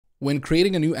When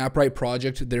creating a new Appwrite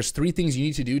project, there's 3 things you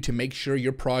need to do to make sure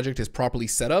your project is properly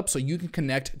set up so you can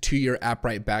connect to your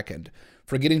Appwrite backend.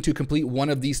 Forgetting to complete one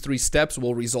of these 3 steps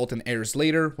will result in errors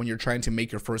later when you're trying to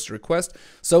make your first request.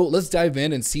 So let's dive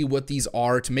in and see what these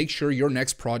are to make sure your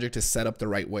next project is set up the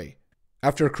right way.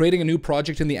 After creating a new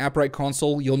project in the Appwrite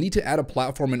console, you'll need to add a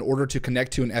platform in order to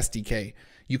connect to an SDK.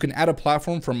 You can add a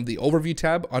platform from the Overview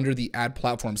tab under the Add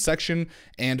Platform section,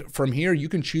 and from here you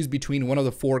can choose between one of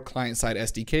the 4 client-side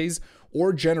SDKs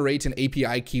or generate an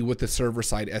API key with the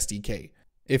server-side SDK.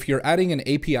 If you're adding an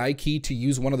API key to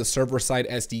use one of the server-side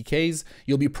SDKs,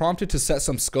 you'll be prompted to set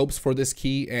some scopes for this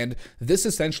key, and this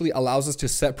essentially allows us to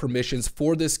set permissions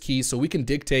for this key so we can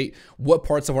dictate what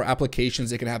parts of our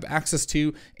applications it can have access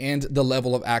to and the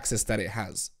level of access that it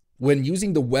has. When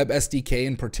using the Web SDK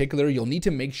in particular, you'll need to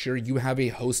make sure you have a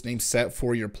host name set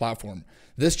for your platform.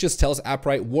 This just tells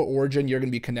Appwrite what origin you're going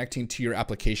to be connecting to your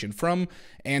application from,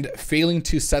 and failing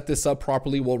to set this up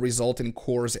properly will result in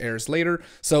CORS errors later,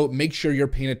 so make sure you're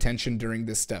paying attention during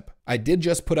this step. I did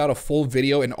just put out a full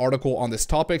video and article on this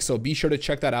topic, so be sure to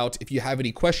check that out if you have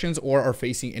any questions or are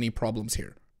facing any problems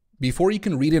here. Before you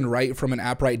can read and write from an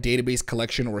Appwrite database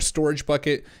collection or storage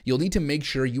bucket, you'll need to make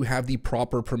sure you have the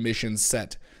proper permissions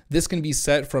set. This can be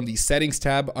set from the Settings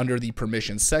tab under the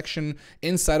Permissions section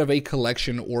inside of a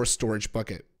collection or storage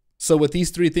bucket. So with these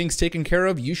 3 things taken care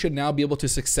of, you should now be able to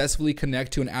successfully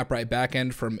connect to an Appwrite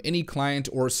backend from any client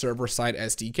or server-side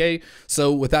SDK.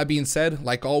 So with that being said,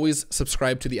 like always,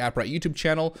 subscribe to the Appwrite YouTube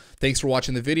channel. Thanks for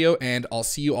watching the video, and I'll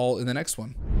see you all in the next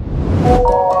one.